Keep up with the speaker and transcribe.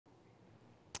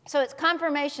So it's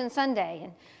Confirmation Sunday,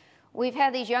 and we've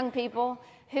had these young people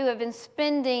who have been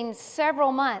spending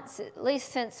several months, at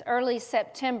least since early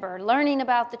September, learning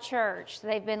about the church.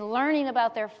 They've been learning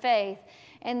about their faith,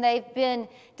 and they've been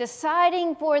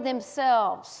deciding for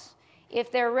themselves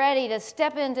if they're ready to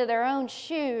step into their own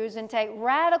shoes and take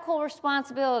radical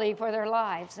responsibility for their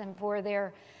lives and for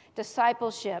their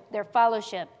discipleship, their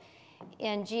fellowship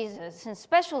in Jesus. And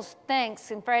special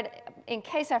thanks, and Fred, in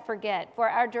case I forget, for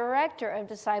our director of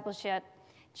discipleship,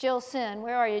 Jill Sin.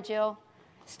 Where are you, Jill?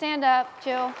 Stand up,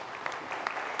 Jill.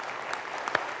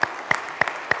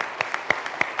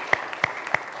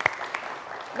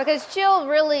 Because Jill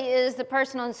really is the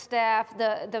person on staff,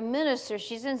 the minister,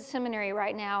 she's in seminary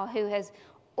right now, who has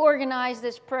organized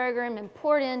this program and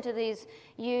poured into these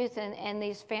youth and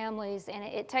these families. And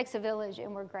it takes a village,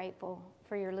 and we're grateful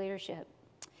for your leadership.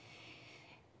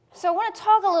 So I want to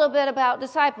talk a little bit about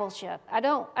discipleship. I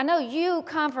know you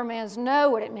confirmands know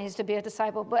what it means to be a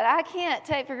disciple, but I can't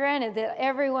take for granted that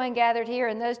everyone gathered here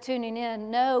and those tuning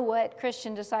in know what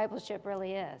Christian discipleship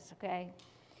really is, okay?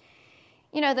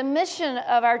 You know, the mission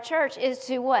of our church is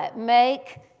to what?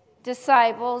 Make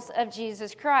disciples of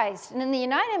Jesus Christ. And in the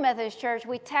United Methodist Church,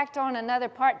 we tacked on another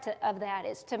part of that.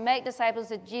 It's to make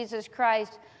disciples of Jesus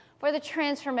Christ for the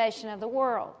transformation of the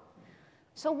world.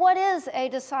 So what is a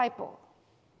disciple?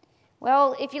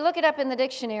 Well, if you look it up in the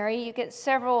dictionary, you get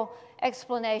several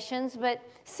explanations, but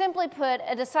simply put,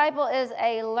 a disciple is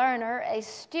a learner, a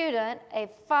student, a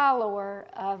follower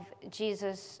of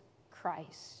Jesus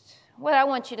Christ. What I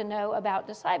want you to know about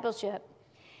discipleship,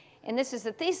 and this is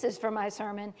the thesis for my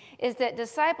sermon, is that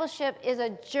discipleship is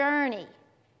a journey,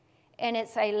 and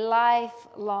it's a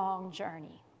lifelong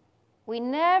journey. We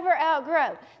never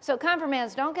outgrow. So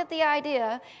confirmands, don't get the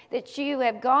idea that you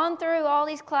have gone through all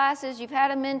these classes, you've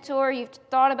had a mentor, you've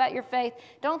thought about your faith.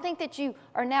 Don't think that you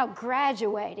are now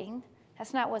graduating.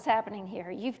 That's not what's happening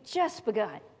here. You've just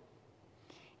begun.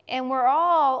 And we're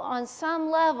all, on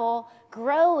some level,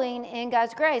 growing in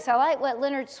God's grace. I like what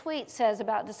Leonard Sweet says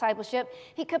about discipleship.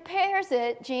 He compares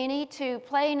it, Jeannie, to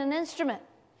playing an instrument.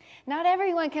 Not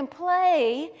everyone can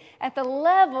play at the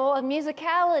level of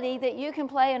musicality that you can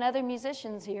play and other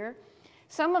musicians here.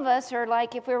 Some of us are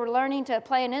like, if we were learning to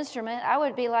play an instrument, I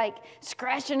would be like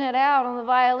scratching it out on the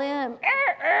violin.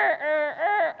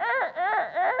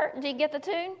 Did you get the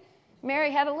tune? Mary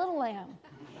had a little lamb.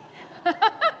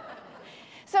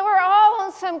 So we're all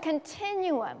on some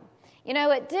continuum, you know,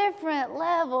 at different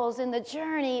levels in the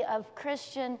journey of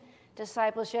Christian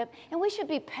discipleship, and we should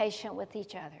be patient with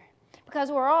each other. Because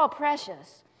we're all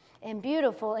precious and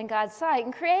beautiful in God's sight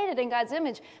and created in God's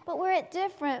image, but we're at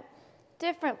different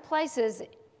places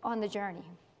on the journey.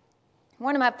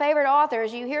 One of my favorite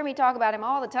authors, you hear me talk about him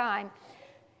all the time,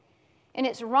 and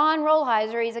it's Ron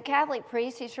Rolheiser. He's a Catholic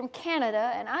priest. He's from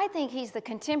Canada, and I think he's the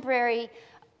contemporary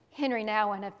Henry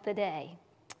Nouwen of the day.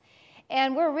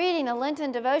 And we're reading a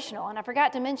Lenten devotional, and I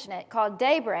forgot to mention it, called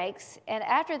Daybreaks. And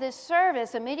after this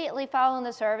service, immediately following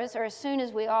the service, or as soon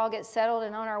as we all get settled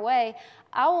and on our way,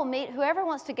 I will meet whoever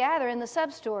wants to gather in the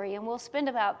sub-story, and we'll spend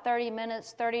about 30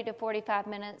 to 45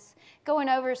 minutes going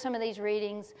over some of these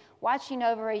readings, watching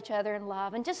over each other in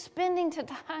love, and just spending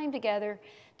time together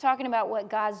talking about what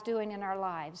God's doing in our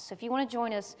lives. So if you want to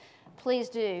join us, please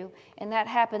do, and that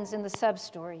happens in the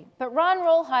sub-story. But Ron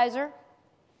Rolheiser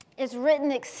is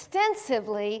written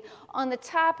extensively on the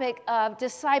topic of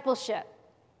discipleship.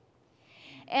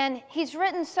 And he's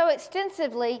written so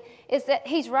extensively is that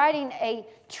he's writing a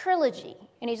trilogy.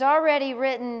 And he's already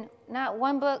written not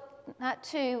one book, not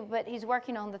two, but he's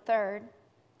working on the third.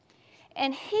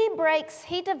 And he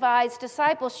divides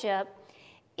discipleship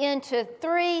into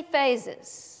three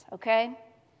phases, okay?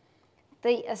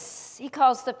 He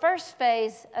calls the first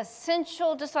phase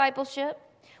essential discipleship,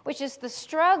 which is the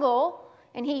struggle.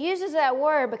 And he uses that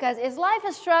word because is life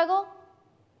a struggle?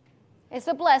 It's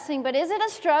a blessing, but is it a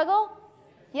struggle?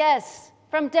 Yes.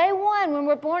 From day one, when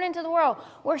we're born into the world,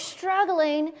 we're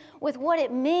struggling with what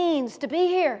it means to be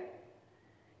here,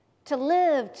 to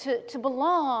live, to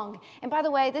belong. And by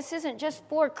the way, this isn't just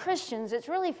for Christians, it's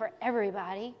really for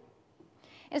everybody.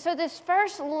 And so this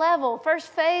first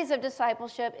phase of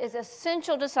discipleship is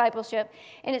essential discipleship,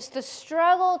 and it's the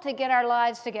struggle to get our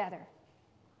lives together.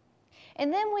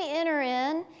 And then we enter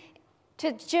in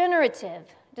to generative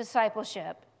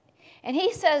discipleship. And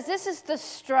he says this is the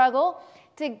struggle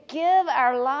to give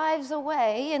our lives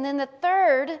away. And then the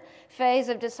third phase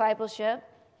of discipleship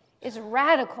is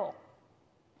radical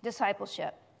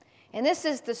discipleship. And this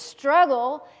is the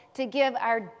struggle to give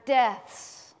our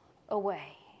deaths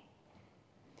away.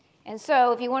 And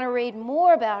so if you want to read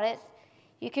more about it,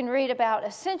 you can read about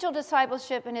essential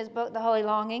discipleship in his book, The Holy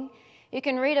Longing. You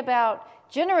can read about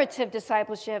generative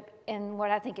discipleship in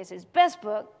what I think is his best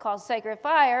book called Sacred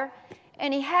Fire,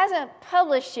 and he hasn't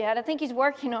published yet, I think he's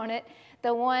working on it,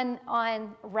 the one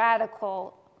on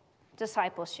radical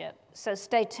discipleship. So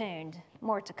stay tuned,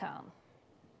 more to come.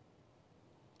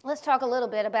 Let's talk a little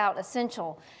bit about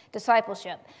essential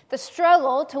discipleship. The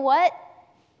struggle to what?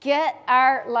 Get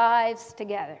our lives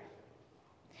together.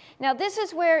 Now, this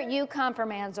is where you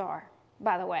confirmands are,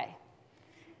 by the way.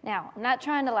 Now, I'm not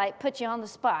trying to put you on the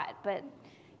spot, but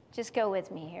just go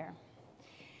with me here.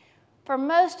 For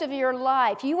most of your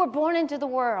life, you were born into the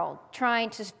world trying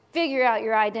to figure out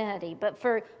your identity. But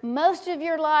for most of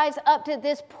your lives up to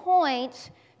this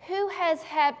point, who has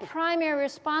had primary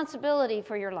responsibility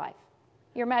for your life,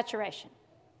 your maturation?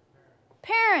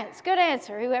 Parents. Good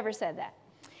answer, whoever said that.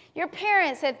 Your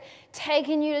parents have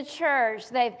taken you to church.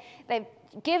 They've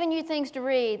given you things to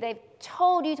read. They've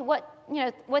told you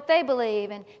what they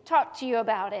believe and talked to you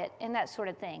about it and that sort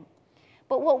of thing.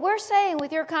 But what we're saying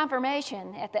with your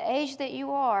confirmation at the age that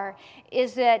you are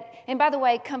is that, and by the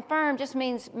way, confirm just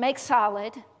means make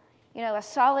solid, a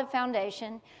solid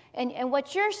foundation. And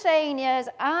what you're saying is,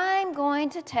 I'm going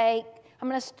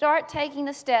to start taking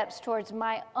the steps towards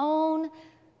my own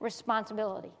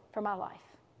responsibility for my life.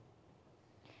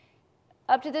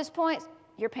 Up to this point,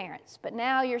 your parents. But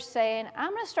now you're saying,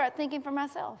 I'm going to start thinking for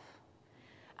myself.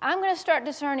 I'm going to start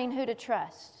discerning who to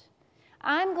trust.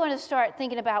 I'm going to start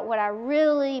thinking about what I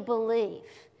really believe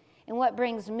and what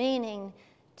brings meaning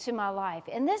to my life.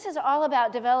 And this is all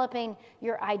about developing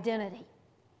your identity.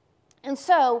 And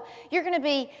so you're going to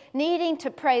be needing to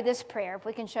pray this prayer, if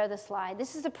we can show the slide.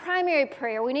 This is the primary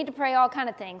prayer. We need to pray all kinds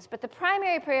of things, but the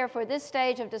primary prayer for this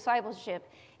stage of discipleship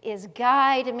is,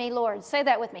 guide me, Lord. Say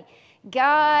that with me.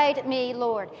 Guide me,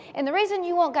 Lord. And the reason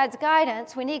you want God's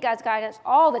guidance, we need God's guidance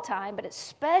all the time, but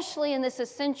especially in this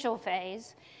essential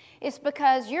phase, is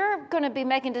because you're going to be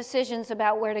making decisions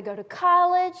about where to go to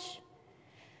college,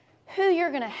 who you're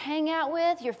going to hang out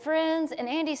with, your friends. And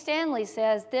Andy Stanley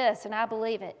says this, and I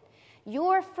believe it.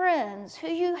 Your friends, who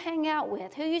you hang out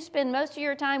with, who you spend most of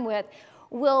your time with,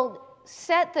 will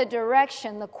set the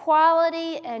direction, the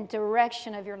quality and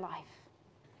direction of your life.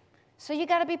 So you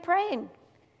got to be praying.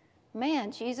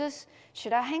 Man, Jesus,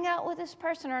 should I hang out with this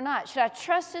person or not? Should I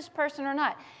trust this person or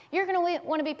not? You're going to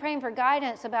want to be praying for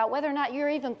guidance about whether or not you're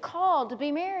even called to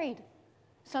be married.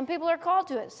 Some people are called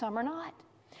to it, some are not.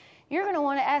 You're going to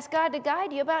want to ask God to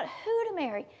guide you about who to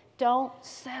marry. Don't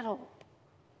settle.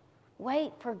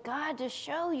 Wait for God to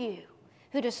show you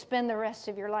who to spend the rest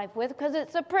of your life with, because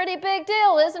it's a pretty big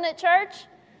deal, isn't it, church?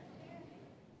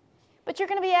 But you're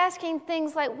going to be asking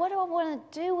things like, what do I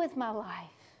want to do with my life?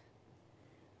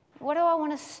 What do I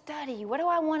want to study? What do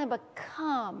I want to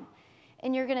become?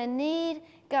 And you're going to need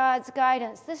God's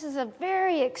guidance. This is a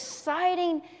very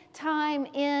exciting time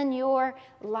in your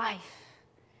life.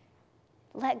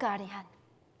 Let God in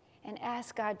and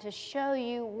ask God to show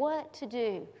you what to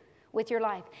do with your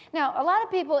life. Now, a lot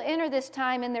of people enter this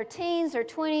time in their teens, their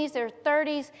 20s, their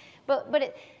 30s,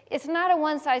 but it's not a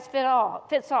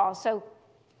one-size-fits all. So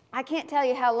I can't tell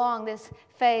you how long this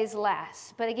phase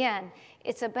lasts. But again,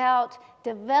 it's about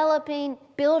developing,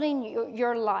 building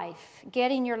your life,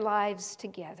 getting your lives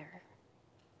together.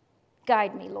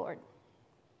 Guide me, Lord.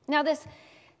 Now, this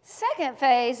second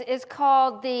phase is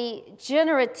called the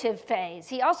generative phase.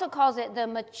 He also calls it the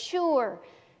mature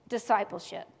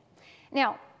discipleship.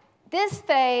 Now, this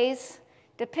phase,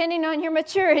 depending on your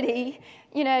maturity,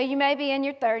 you may be in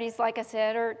your 30s, like I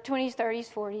said, or 20s,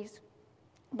 30s, 40s.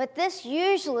 But this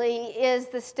usually is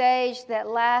the stage that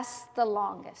lasts the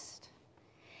longest.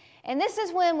 And this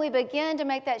is when we begin to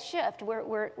make that shift.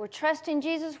 We're trusting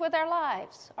Jesus with our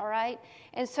lives, all right?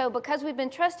 And so because we've been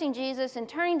trusting Jesus and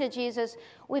turning to Jesus,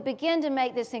 we begin to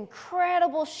make this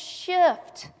incredible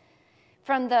shift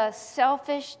from the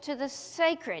selfish to the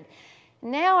sacred.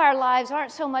 Now our lives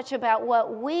aren't so much about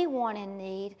what we want and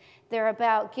need. They're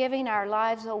about giving our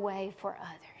lives away for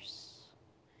others.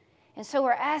 And so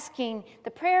we're asking,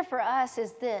 the prayer for us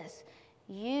is this: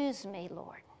 use me,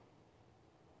 Lord.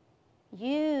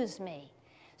 Use me.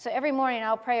 So every morning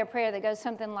I'll pray a prayer that goes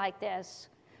something like this: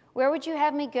 where would you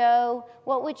have me go?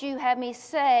 What would you have me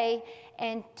say?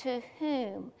 And to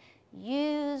whom?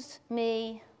 Use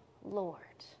me, Lord.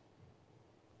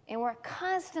 And we're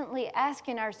constantly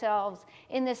asking ourselves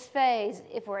in this phase,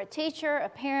 if we're a teacher, a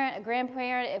parent, a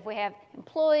grandparent, if we have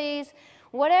employees,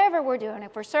 whatever we're doing,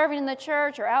 if we're serving in the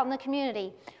church or out in the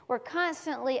community, we're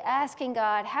constantly asking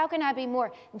God, how can I be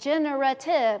more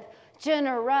generative,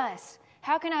 generous?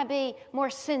 How can I be more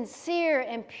sincere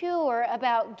and pure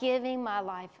about giving my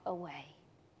life away?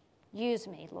 Use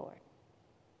me, Lord.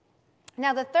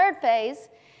 Now, the third phase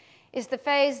is the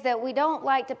phase that we don't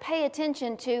like to pay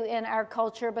attention to in our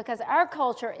culture because our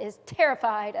culture is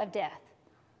terrified of death.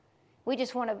 We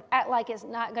just want to act like it's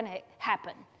not going to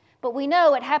happen. But we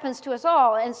know it happens to us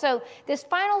all. And so this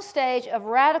final stage of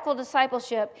radical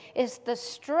discipleship is the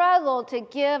struggle to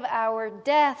give our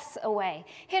deaths away.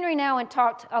 Henry Nouwen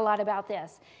talked a lot about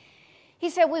this.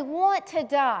 He said, we want to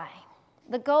die.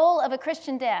 The goal of a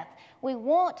Christian death, we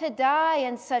want to die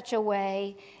in such a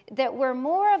way that we're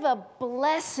more of a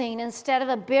blessing instead of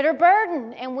a bitter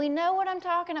burden. And we know what I'm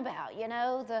talking about, you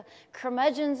know, the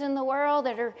curmudgeons in the world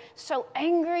that are so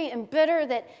angry and bitter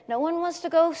that no one wants to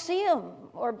go see them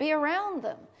or be around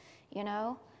them, you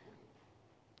know.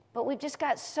 But we've just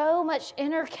got so much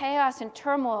inner chaos and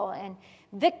turmoil and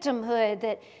victimhood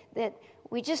that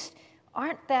we just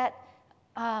aren't that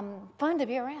fun to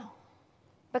be around.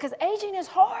 Because aging is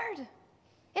hard.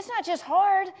 It's not just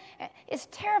hard, it's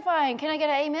terrifying. Can I get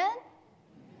an amen?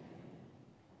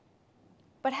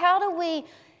 But how do we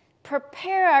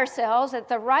prepare ourselves at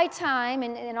the right time,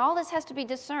 and all this has to be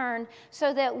discerned,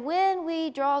 so that when we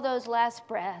draw those last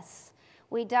breaths,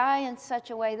 we die in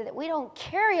such a way that we don't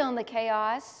carry on the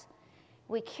chaos,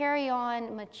 we carry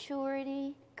on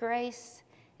maturity, grace,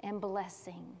 and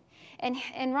blessing. And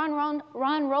Ron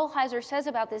Rolheiser says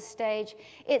about this stage,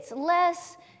 it's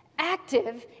less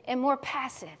active and more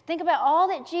passive. Think about all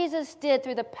that Jesus did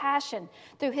through the passion,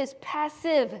 through his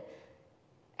passive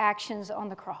actions on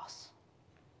the cross.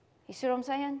 You see what I'm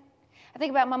saying? I think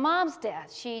about my mom's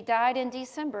death. She died in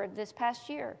December this past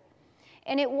year.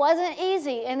 And it wasn't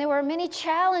easy, and there were many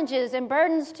challenges and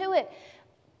burdens to it.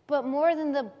 But more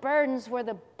than the burdens were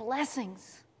the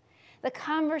blessings. The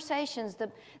conversations,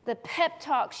 the pep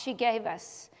talks she gave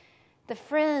us, the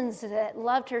friends that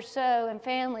loved her so and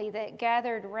family that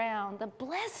gathered around, the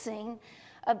blessing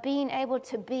of being able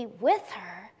to be with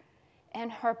her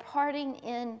and her parting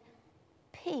in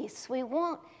peace. We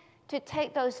want to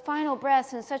take those final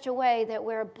breaths in such a way that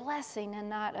we're a blessing and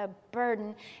not a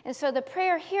burden. And so the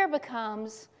prayer here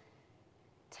becomes,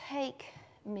 take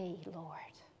me, Lord.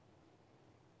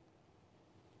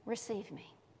 Receive me.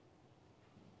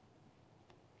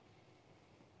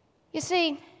 You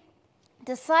see,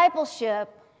 discipleship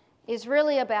is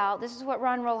really about, this is what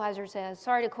Ron Rolheiser says,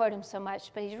 sorry to quote him so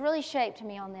much, but he's really shaped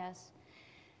me on this.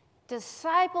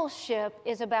 Discipleship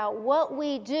is about what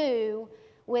we do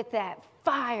with that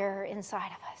fire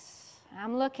inside of us.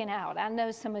 I'm looking out. I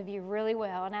know some of you really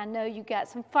well, and I know you got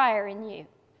some fire in you.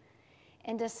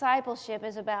 And discipleship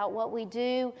is about what we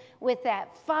do with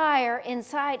that fire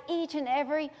inside each and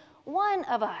every one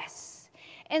of us.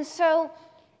 And so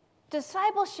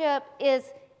discipleship is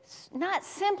not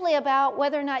simply about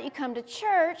whether or not you come to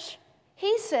church.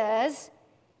 He says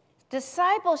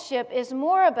discipleship is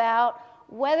more about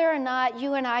whether or not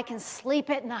you and I can sleep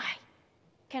at night.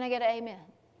 Can I get an amen?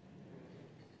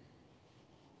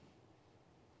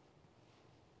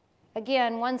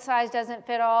 Again, one size doesn't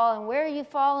fit all, and where you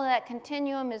fall in that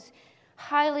continuum is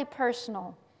highly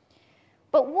personal.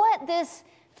 But what this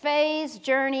phase,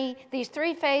 journey, these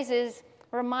three phases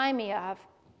remind me of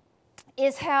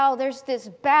is how there's this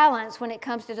balance when it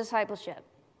comes to discipleship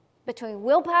between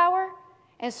willpower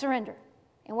and surrender.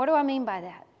 And what do I mean by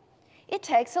that? It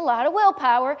takes a lot of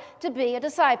willpower to be a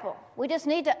disciple. We just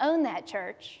need to own that,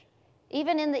 church,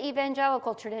 even in the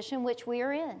evangelical tradition, which we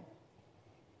are in,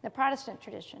 the Protestant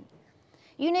tradition.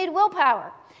 You need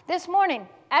willpower. This morning,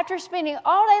 after spending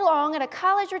all day long at a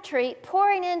college retreat,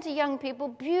 pouring into young people,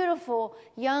 beautiful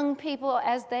young people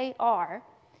as they are,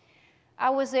 I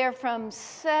was there from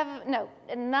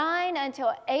 9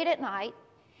 until 8 at night,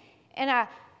 and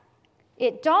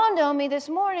it dawned on me this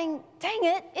morning, dang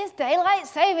it, it's daylight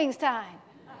savings time.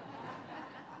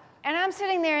 And I'm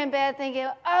sitting there in bed thinking,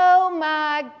 oh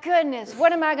my goodness,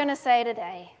 what am I going to say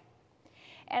today?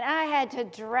 And I had to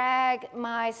drag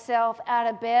myself out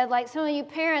of bed, like some of you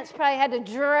parents probably had to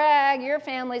drag your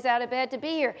families out of bed to be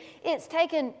here. It's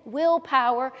taken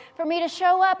willpower for me to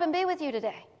show up and be with you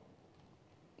today.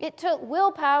 It took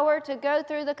willpower to go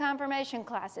through the confirmation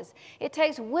classes. It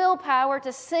takes willpower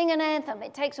to sing an anthem.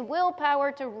 It takes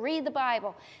willpower to read the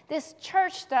Bible. This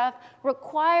church stuff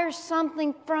requires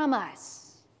something from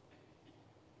us.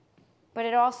 But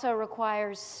it also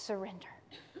requires surrender.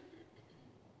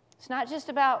 It's not just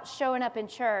about showing up in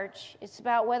church. It's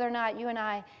about whether or not you and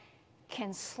I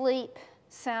can sleep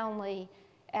soundly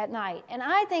at night. And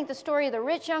I think the story of the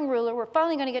rich young ruler, we're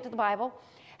finally going to get to the Bible,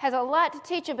 has a lot to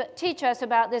teach us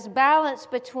about this balance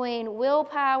between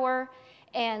willpower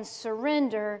and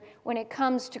surrender when it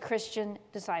comes to Christian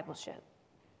discipleship.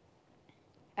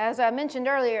 As I mentioned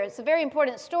earlier, it's a very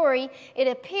important story. It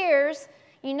appears,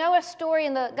 You know, a story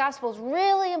in the gospel is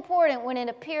really important when it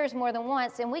appears more than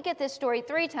once, and we get this story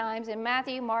 3 times in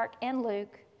Matthew, Mark, and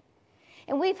Luke.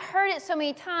 And we've heard it so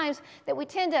many times that we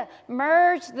tend to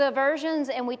merge the versions,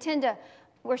 and we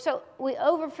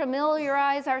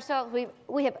over-familiarize ourselves.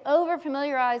 We have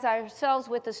over-familiarized ourselves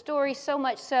with the story so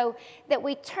much so that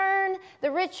we turn the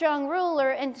rich young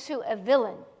ruler into a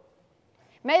villain.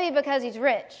 Maybe because he's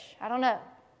rich, I don't know.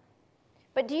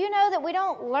 But do you know that we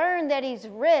don't learn that he's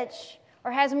rich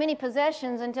or has many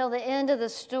possessions until the end of the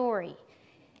story?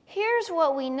 Here's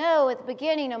what we know at the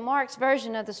beginning of Mark's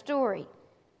version of the story.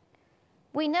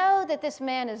 We know that this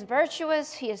man is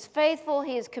virtuous, he is faithful,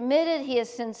 he is committed, he is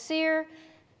sincere,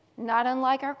 not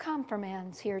unlike our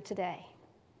confirmands here today.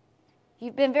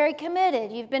 You've been very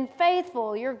committed, you've been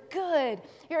faithful, you're good,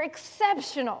 you're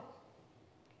exceptional.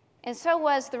 And so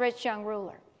was the rich young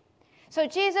ruler. So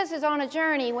Jesus is on a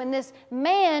journey when this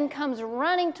man comes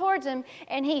running towards him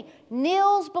and he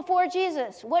kneels before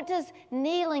Jesus. What does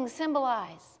kneeling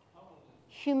symbolize?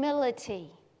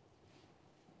 Humility.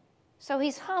 So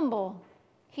he's humble,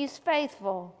 he's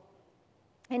faithful.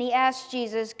 And he asks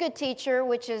Jesus, "Good teacher,"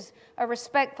 which is a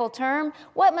respectful term,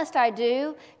 "what must I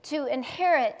do to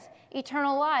inherit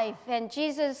eternal life?" And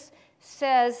Jesus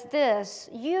says this,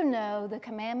 "You know the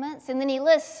commandments." And then he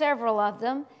lists several of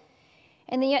them.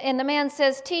 And the man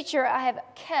says, "Teacher, I have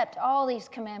kept all these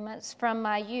commandments from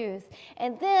my youth."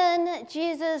 And then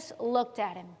Jesus looked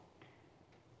at him.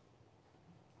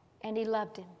 And he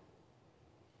loved him.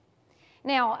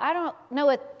 Now, I don't know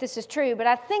if this is true, but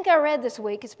I think I read this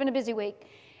week, it's been a busy week,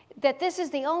 that this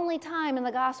is the only time in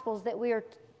the Gospels that we are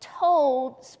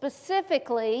told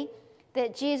specifically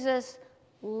that Jesus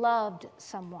loved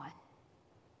someone.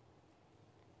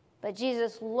 But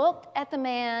Jesus looked at the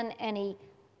man and he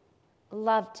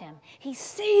loved him. He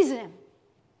sees him.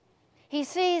 He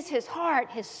sees his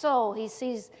heart, his soul. He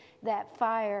sees that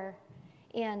fire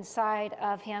inside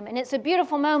of him. And it's a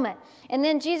beautiful moment. And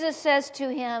then Jesus says to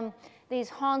him these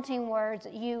haunting words,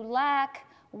 "You lack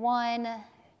one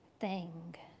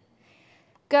thing.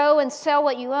 Go and sell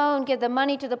what you own, give the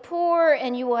money to the poor,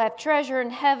 and you will have treasure in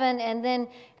heaven, and then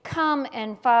come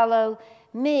and follow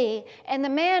me." And the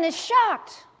man is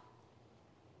shocked.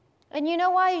 And you know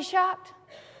why he's shocked?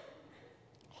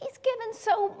 He's given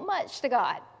so much to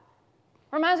God.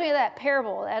 Reminds me of that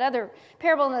parable, that other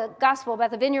parable in the gospel about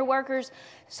the vineyard workers.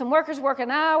 Some workers work an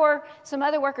hour, some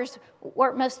other workers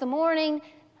work most of the morning,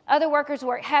 other workers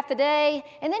work half the day,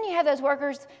 and then you have those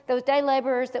workers, those day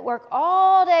laborers that work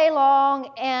all day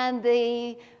long, and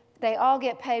they all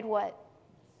get paid what?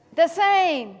 The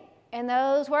same. And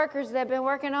those workers that have been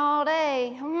working all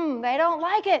day, they don't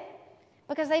like it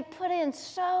because they put in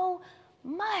so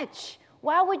much.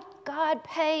 Why would God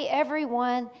pay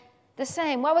everyone the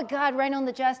same? Why would God rain on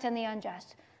the just and the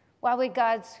unjust? Why would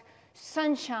God's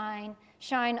sunshine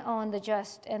shine on the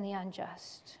just and the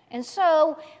unjust? And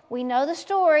so we know the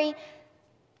story.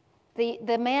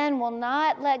 The man will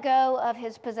not let go of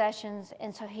his possessions,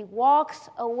 and so he walks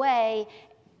away,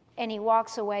 and he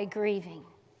walks away grieving.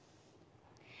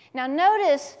 Now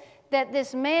notice that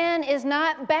this man is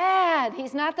not bad.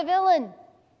 He's not the villain.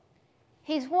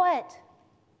 He's what?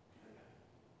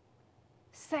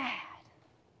 Sad.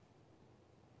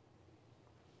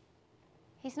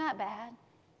 He's not bad.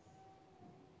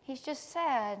 He's just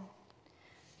sad.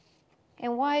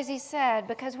 And why is he sad?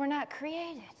 Because we're not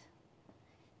created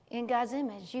in God's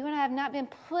image. You and I have not been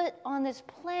put on this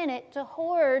planet to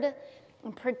hoard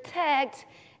and protect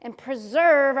and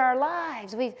preserve our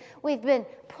lives. We've been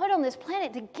put on this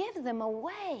planet to give them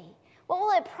away. What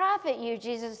will it profit you,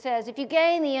 Jesus says, if you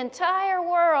gain the entire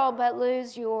world but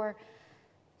lose your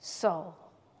soul?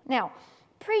 Now,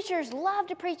 preachers love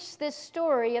to preach this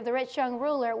story of the rich young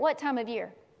ruler at what time of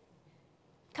year?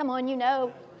 Come on, you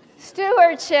know,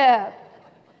 stewardship.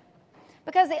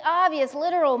 Because the obvious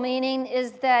literal meaning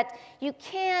is that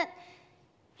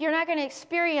you're not going to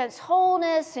experience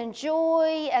wholeness and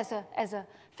joy as a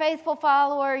faithful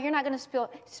follower. You're not going to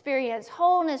experience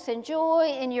wholeness and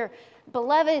joy in your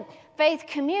beloved faith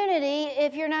community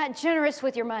if you're not generous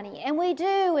with your money. And we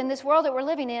do in this world that we're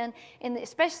living in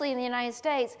especially in the United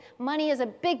States. Money is a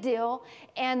big deal,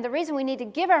 and the reason we need to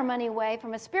give our money away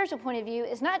from a spiritual point of view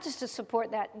is not just to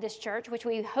support this church, which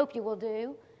we hope you will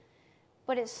do,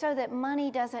 but it's so that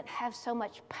money doesn't have so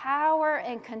much power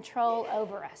and control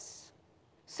over us.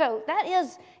 So that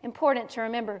is important to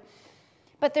remember.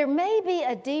 But there may be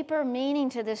a deeper meaning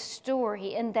to this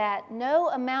story in that no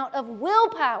amount of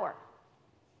willpower,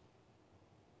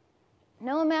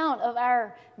 no amount of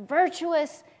our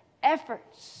virtuous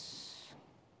efforts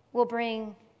will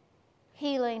bring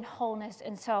healing, wholeness,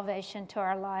 and salvation to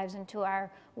our lives and to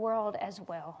our world as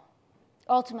well.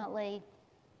 ultimately,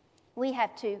 we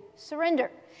have to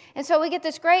surrender. And so we get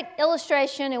this great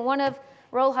illustration in one of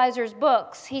Rolheiser's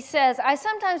books. He says, I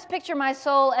sometimes picture my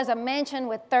soul as a mansion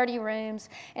with 30 rooms,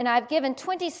 and I've given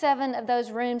 27 of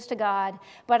those rooms to God,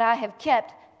 but I have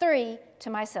kept 3 to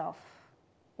myself.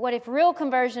 What if real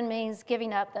conversion means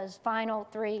giving up those final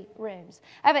 3 rooms?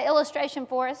 I have an illustration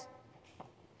for us.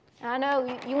 I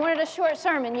know you wanted a short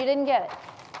sermon, you didn't get it.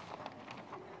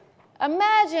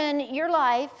 Imagine your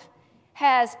life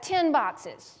has 10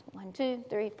 boxes. 1, 2,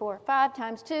 3, 4, 5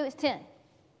 times 2 is 10.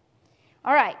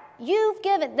 All right, you've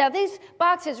given, now these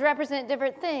boxes represent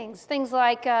different things. Things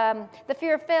like the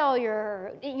fear of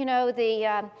failure,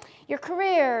 your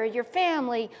career, your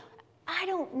family. I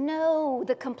don't know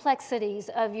the complexities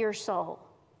of your soul,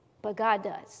 but God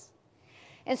does.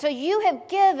 And so you have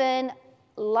given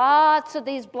lots of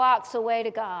these blocks away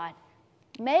to God,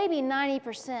 maybe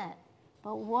 90%.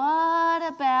 But what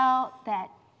about that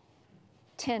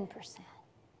 10%?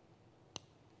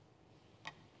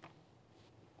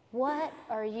 What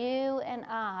are you and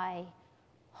I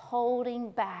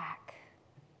holding back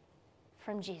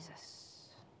from Jesus?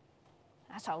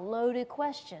 That's a loaded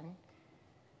question.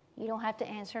 You don't have to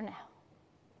answer now.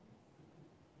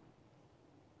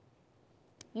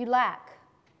 You lack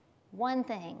one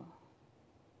thing.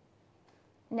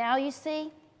 Now you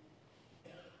see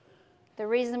the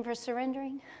reason for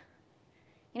surrendering?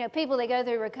 People that go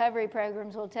through recovery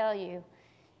programs will tell you,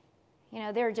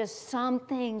 there are just some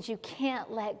things you can't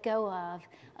let go of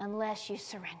unless you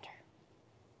surrender.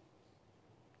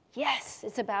 Yes,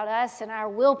 it's about us and our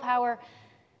willpower,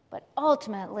 but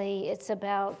ultimately it's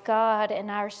about God and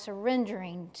our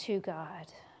surrendering to God.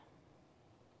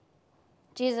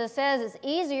 Jesus says it's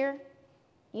easier.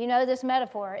 You know this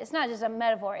metaphor. It's not just a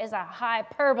metaphor, it's a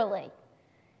hyperbole.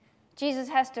 Jesus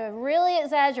has to really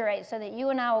exaggerate so that you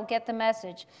and I will get the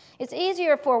message. It's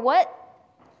easier for what?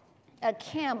 A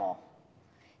camel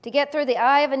to get through the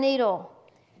eye of a needle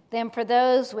than for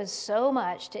those with so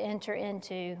much to enter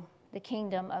into the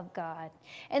kingdom of God.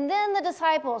 And then the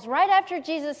disciples, right after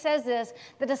Jesus says this,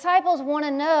 the disciples want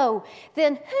to know,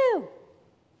 then who?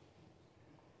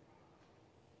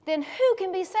 Then who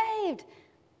can be saved?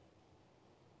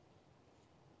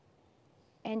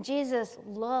 And Jesus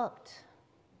looked.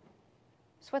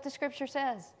 That's what the scripture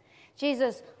says.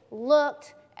 Jesus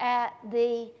looked at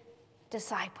the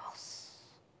disciples.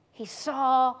 He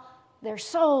saw their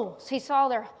souls. He saw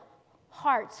their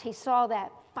hearts. He saw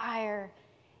that fire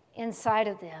inside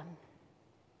of them.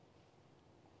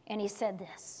 And he said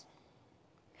this,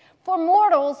 for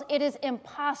mortals it is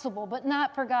impossible, but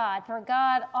not for God. For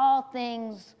God all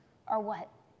things are what?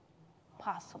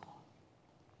 Possible.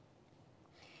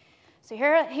 So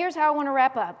here's how I want to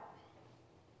wrap up.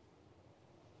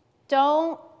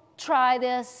 Don't try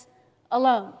this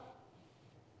alone.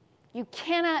 You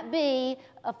cannot be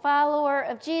a follower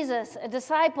of Jesus, a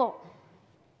disciple,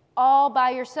 all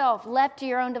by yourself, left to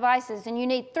your own devices. And you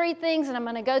need 3 things, and I'm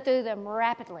going to go through them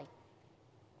rapidly.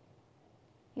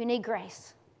 You need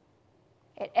grace.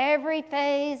 At every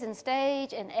phase and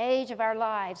stage and age of our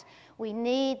lives, we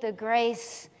need the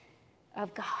grace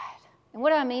of God. And what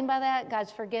do I mean by that?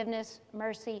 God's forgiveness,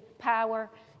 mercy, power,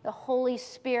 the Holy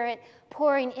Spirit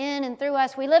pouring in and through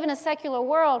us. We live in a secular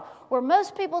world where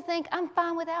most people think, I'm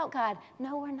fine without God.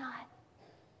 No, we're not.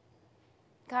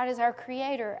 God is our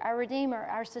creator, our redeemer,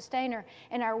 our sustainer,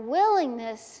 and our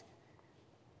willingness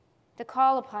to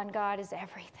call upon God is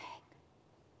everything.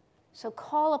 So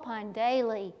call upon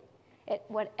daily at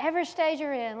whatever stage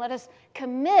you're in. Let us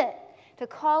commit to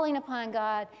calling upon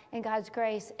God and God's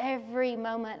grace every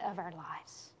moment of our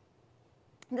lives.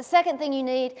 The second thing you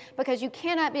need, because you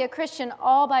cannot be a Christian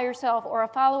all by yourself or a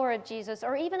follower of Jesus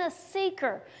or even a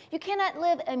seeker. You cannot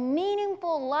live a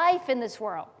meaningful life in this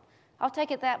world. I'll take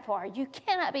it that far. You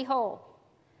cannot be whole.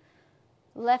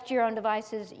 Left to your own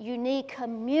devices, you need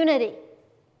community.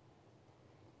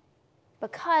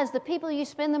 Because the people you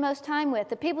spend the most time with,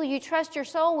 the people you trust your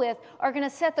soul with, are going to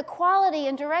set the quality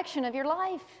and direction of your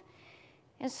life.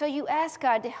 And so you ask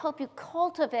God to help you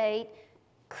cultivate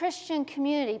Christian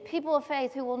community, people of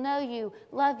faith who will know you,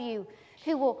 love you,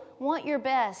 who will want your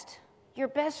best. Your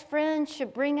best friend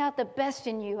should bring out the best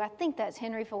in you. I think that's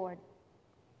Henry Ford.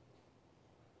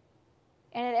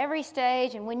 And at every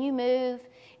stage, and when you move,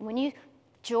 and when you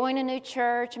join a new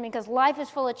church, because life is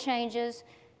full of changes,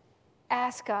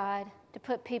 ask God to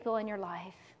put people in your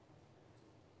life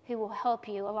who will help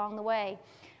you along the way.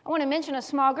 I want to mention a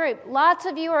small group. Lots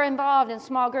of you are involved in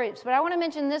small groups, but I want to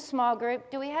mention this small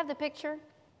group. Do we have the picture?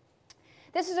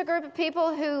 This is a group of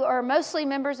people who are mostly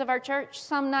members of our church,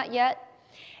 some not yet,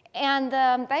 and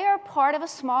they are part of a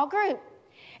small group.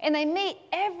 And they meet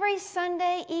every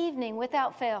Sunday evening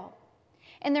without fail.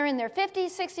 And they're in their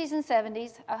 50s, 60s, and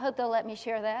 70s. I hope they'll let me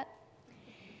share that.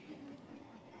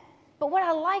 But what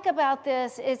I like about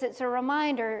this is it's a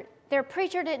reminder their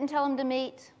preacher didn't tell them to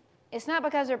meet. It's not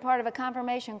because they're part of a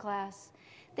confirmation class.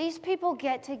 These people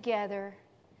get together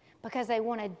because they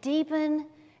want to deepen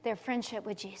their friendship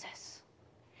with Jesus.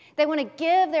 They want to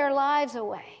give their lives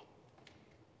away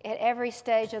at every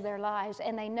stage of their lives,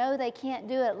 and they know they can't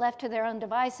do it left to their own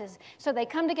devices. So they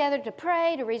come together to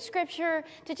pray, to read Scripture,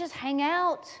 to just hang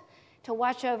out, to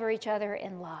watch over each other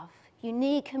in love. You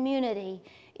need community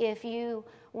if you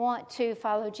want to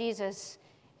follow Jesus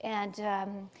and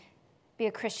be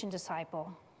a Christian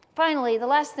disciple. Finally, the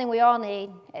last thing we all need,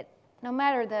 no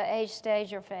matter the age,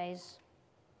 stage, or phase,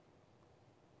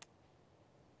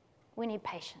 we need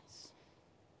patience.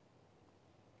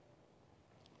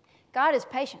 God is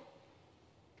patient.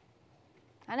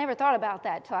 I never thought about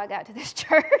that till I got to this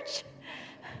church.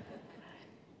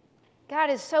 God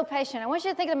is so patient. I want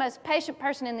you to think of the most patient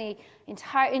person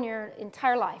in your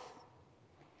entire life.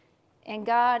 And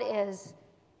God is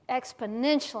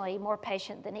exponentially more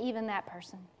patient than even that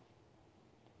person.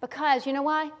 Because, you know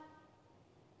why?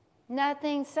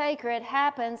 Nothing sacred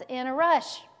happens in a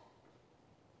rush,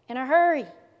 in a hurry.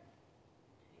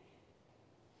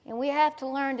 And we have to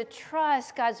learn to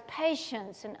trust God's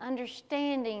patience and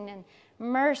understanding and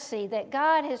mercy, that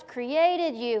God has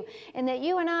created you and that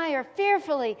you and I are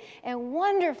fearfully and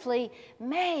wonderfully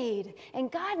made.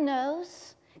 And God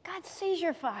knows. God sees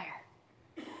your fire.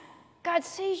 God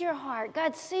sees your heart.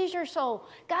 God sees your soul.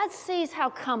 God sees how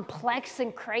complex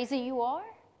and crazy you are.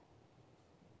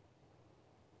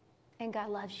 And God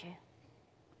loves you.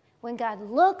 When God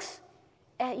looks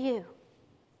at you,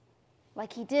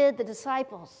 like he did the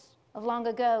disciples of long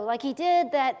ago, like he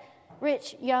did that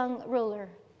rich young ruler,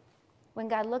 when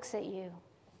God looks at you,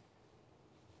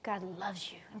 God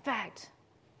loves you. In fact,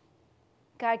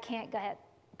 God can't get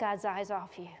God's eyes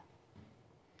off you.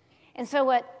 And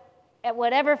so at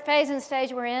whatever phase and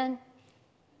stage we're in,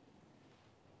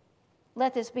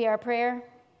 let this be our prayer.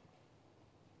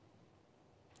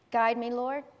 Guide me,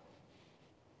 Lord.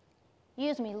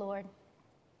 Use me, Lord.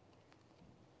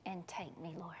 And take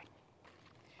me, Lord.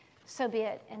 So be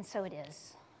it, and so it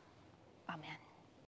is. Amen.